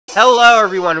Hello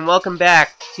everyone and welcome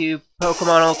back to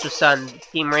Pokémon Ultra Sun,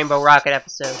 Team Rainbow Rocket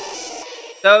episode.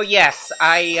 So yes,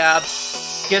 I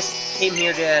just came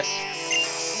here to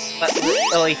let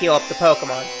Lily heal up the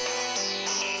Pokémon.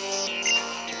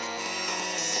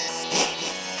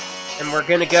 And we're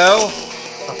gonna go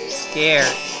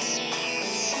upstairs.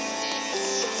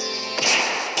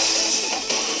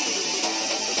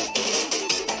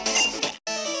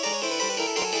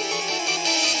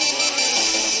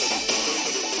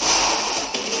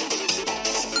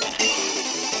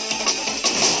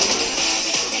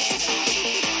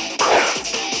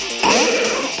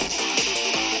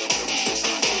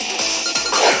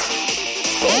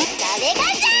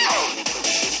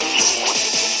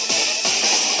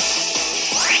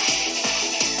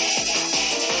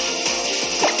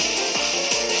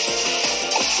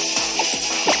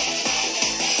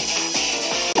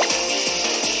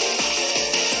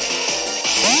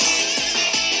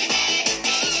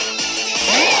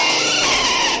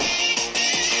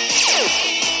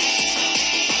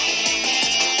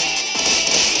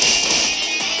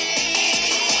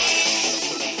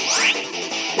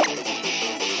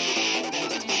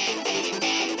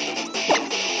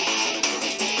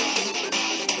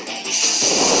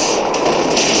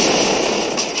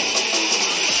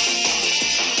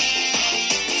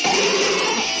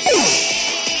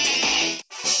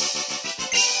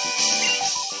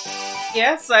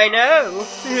 Yes, I know.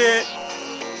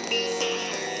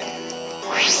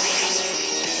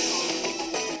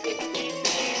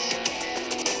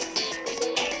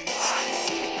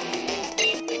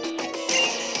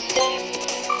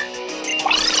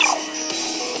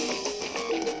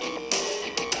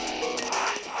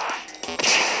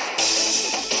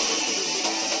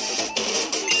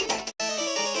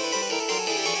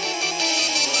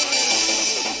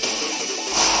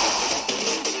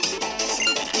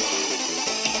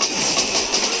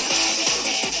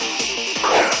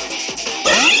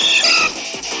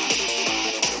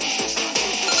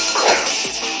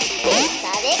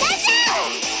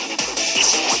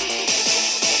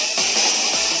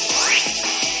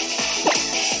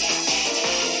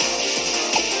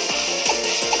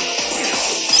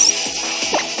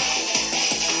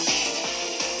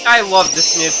 I love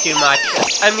this move too much.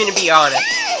 I'm gonna be honest.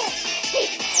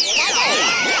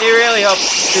 I really hope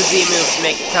the Z moves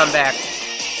make a comeback.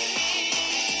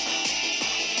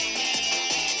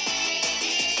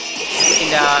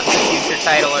 In a future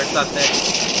title or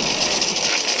something.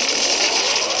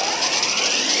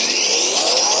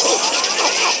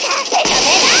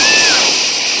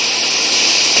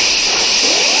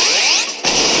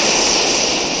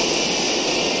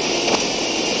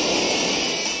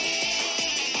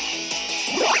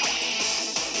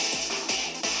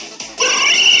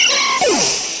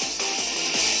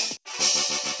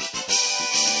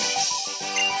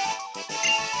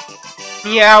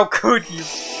 Yeah, how could you?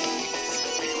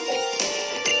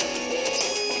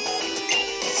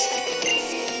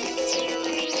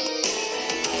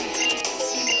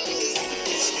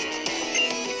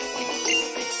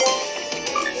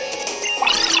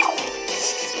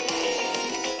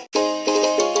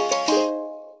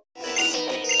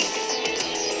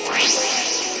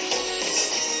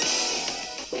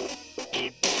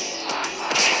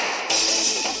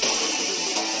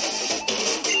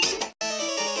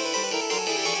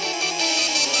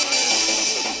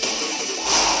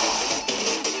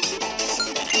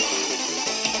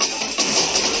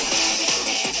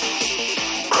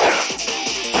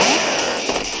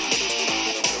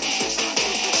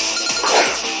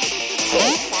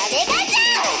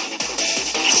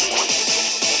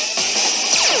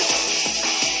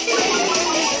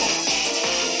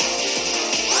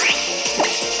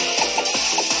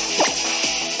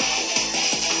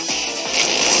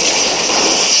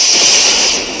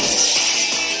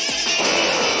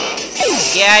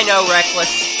 Yeah, I know,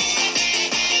 Reckless.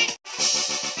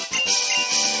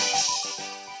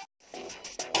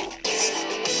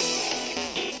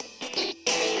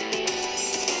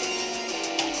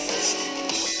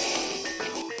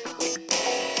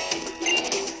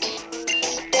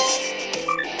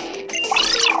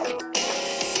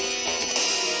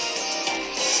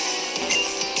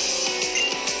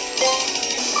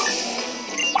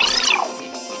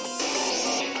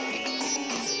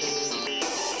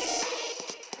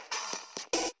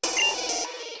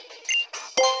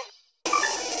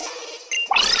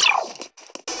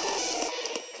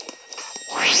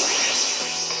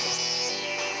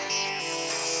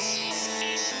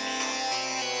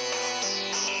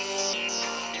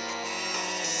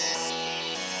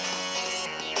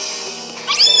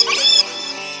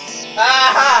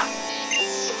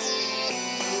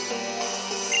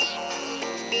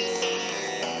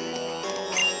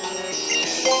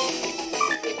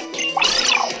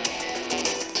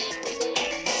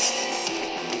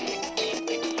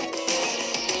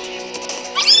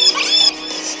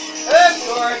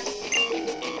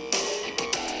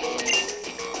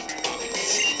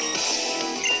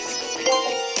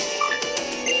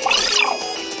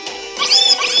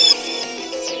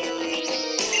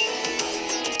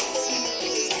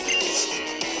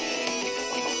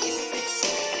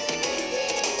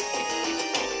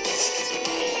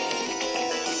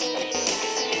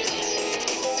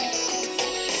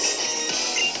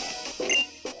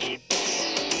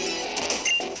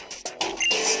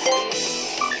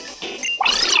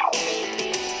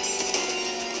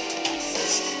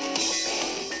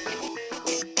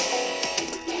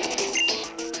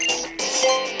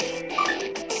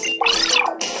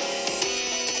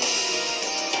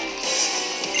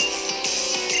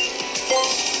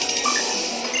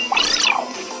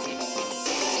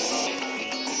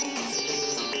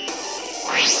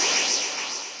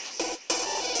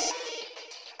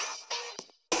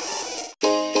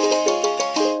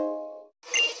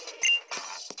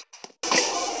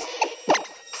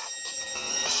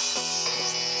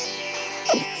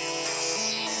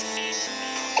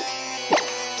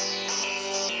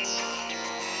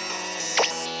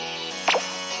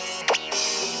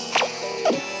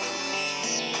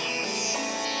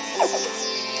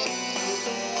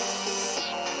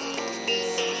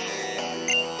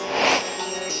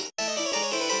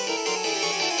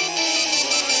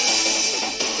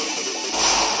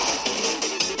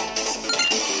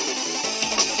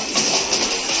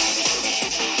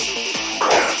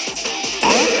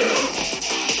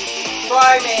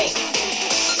 try me!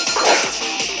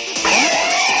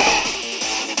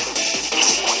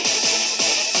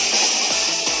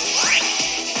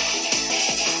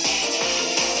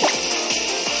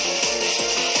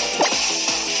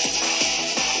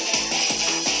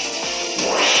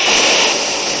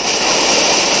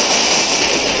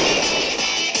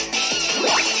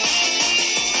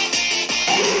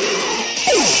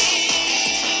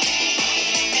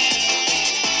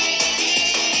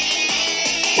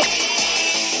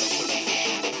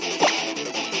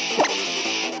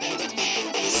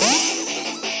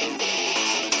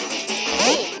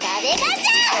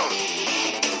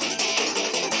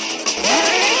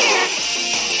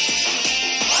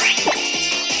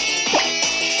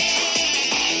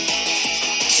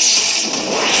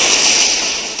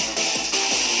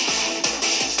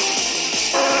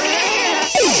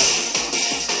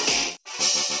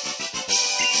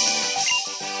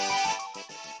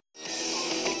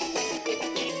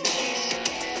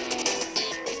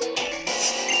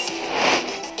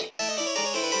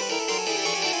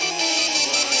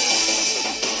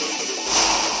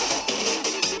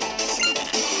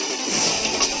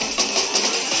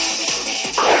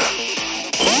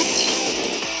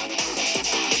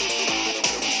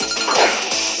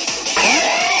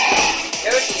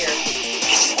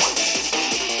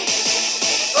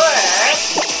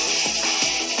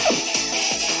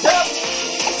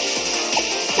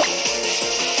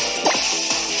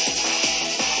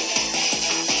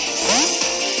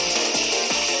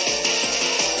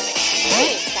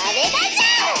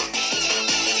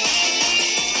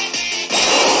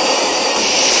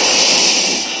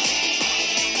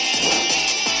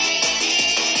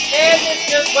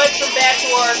 Just went from bad to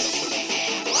worse.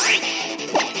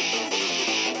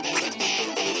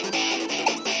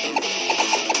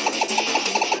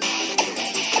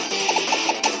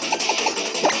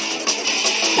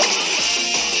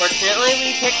 Fortunately,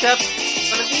 we picked up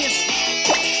one of these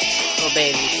little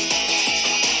babies.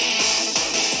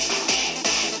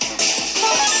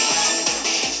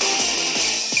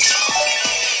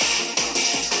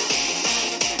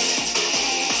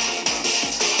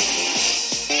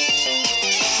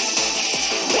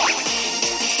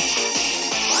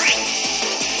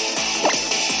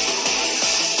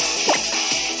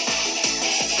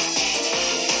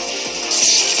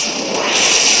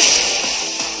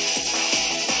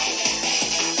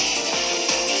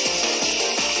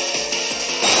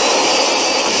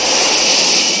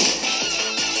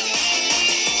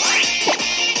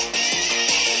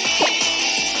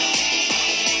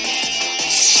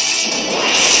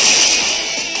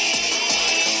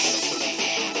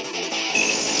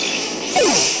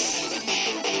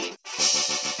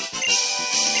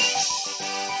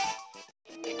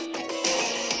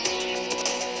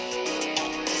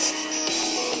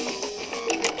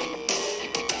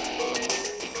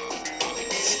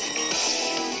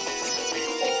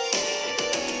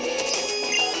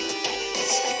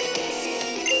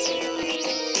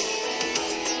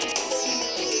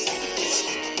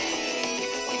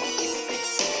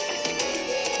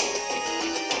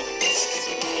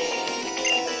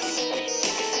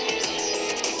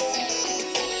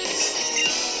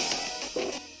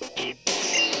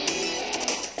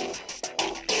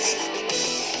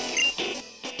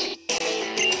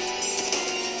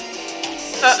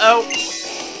 Uh-oh.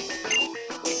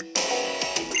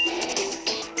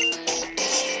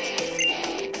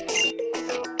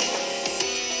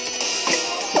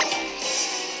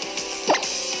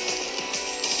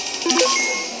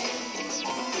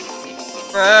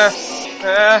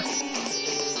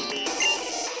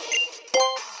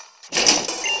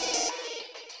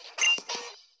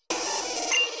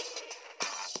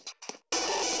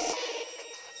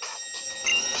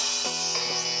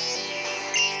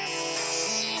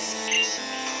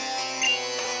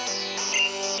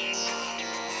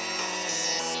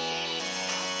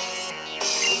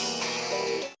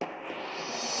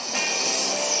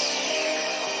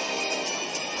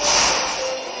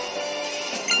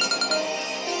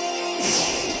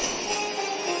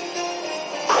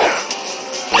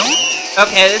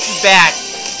 Okay, this is bad.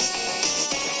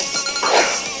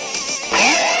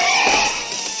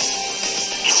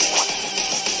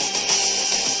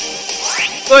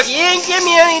 Look, you didn't give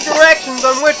me any directions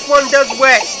on which one does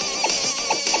which.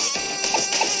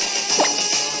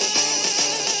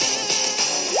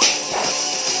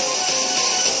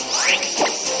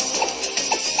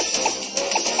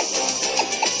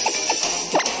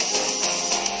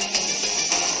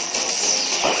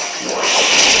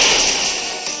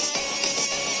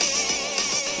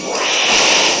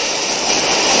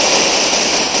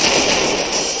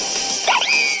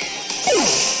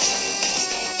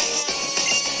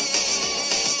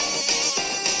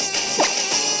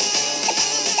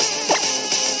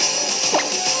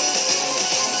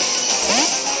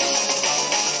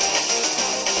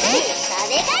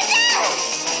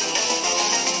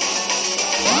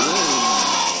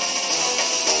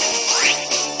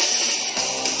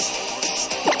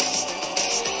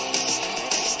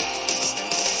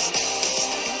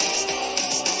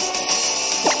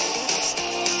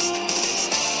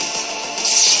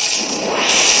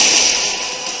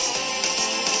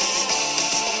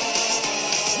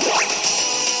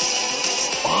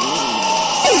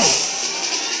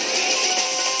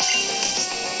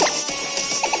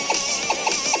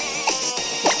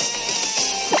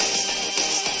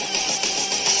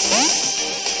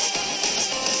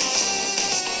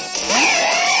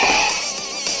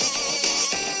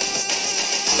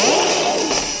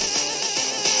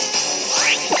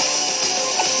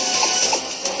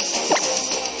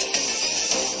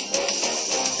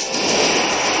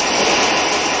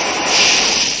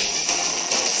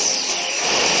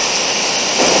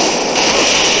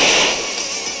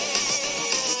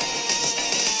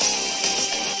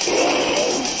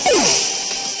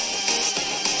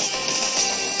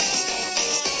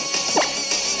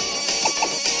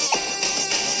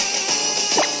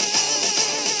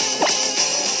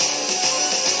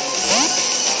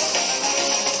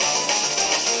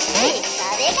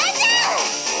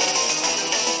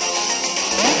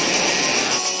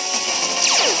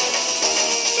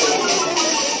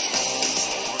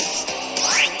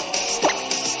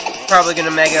 probably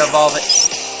gonna Mega Evolve it.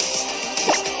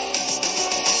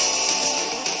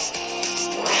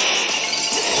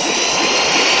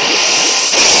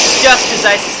 Just as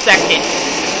I suspected.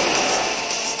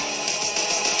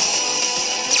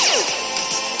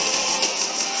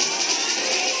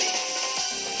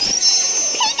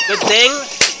 Good thing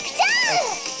I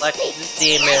selected the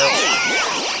demon.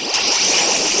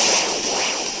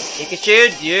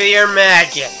 Pikachu, do your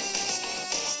magic.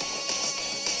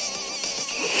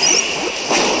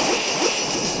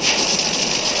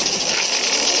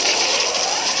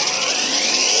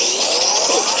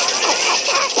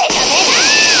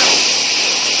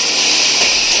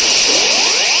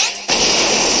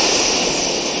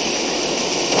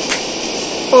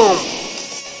 Boom!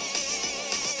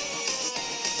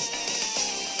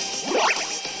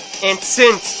 And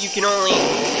since you can only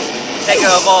Mega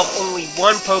Evolve only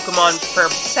one Pokemon per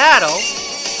battle,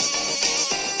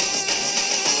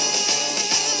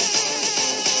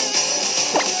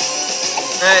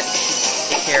 that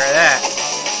should take care of that.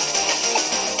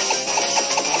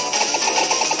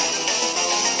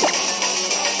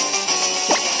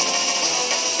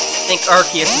 I think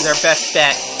Arceus is our best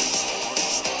bet.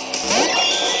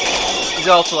 He's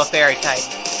also a fairy type.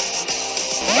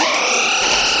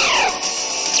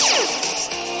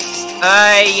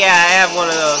 Yeah, I have one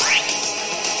of those.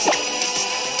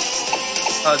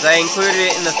 Oh, I included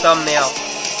it in the thumbnail.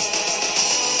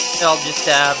 I'll just,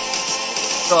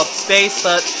 fill up space,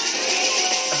 but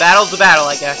a battle's a battle,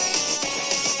 I guess.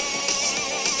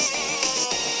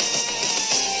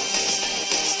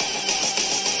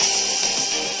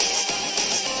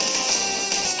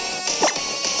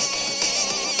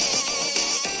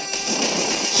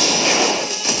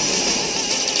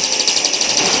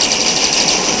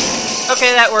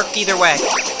 Okay, that worked either way.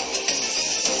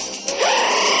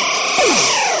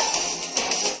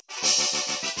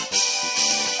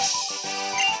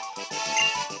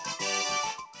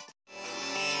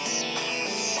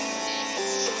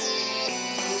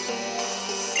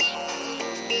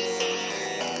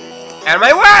 Out of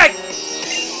my way!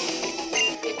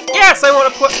 Yes, I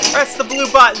want to press the blue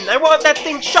button. I want that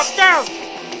thing shut down.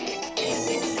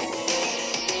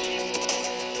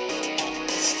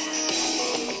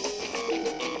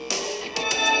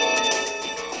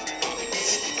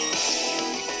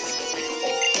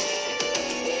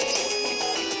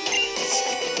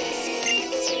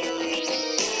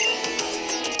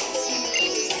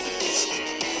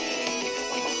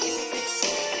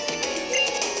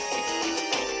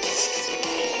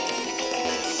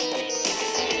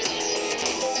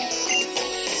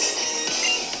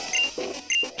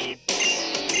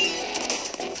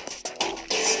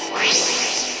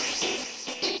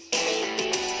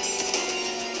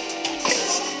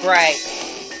 Right.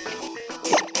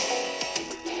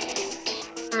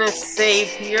 I'm gonna save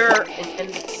here and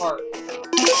end the part.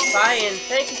 Bye, and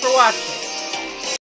thank you for watching.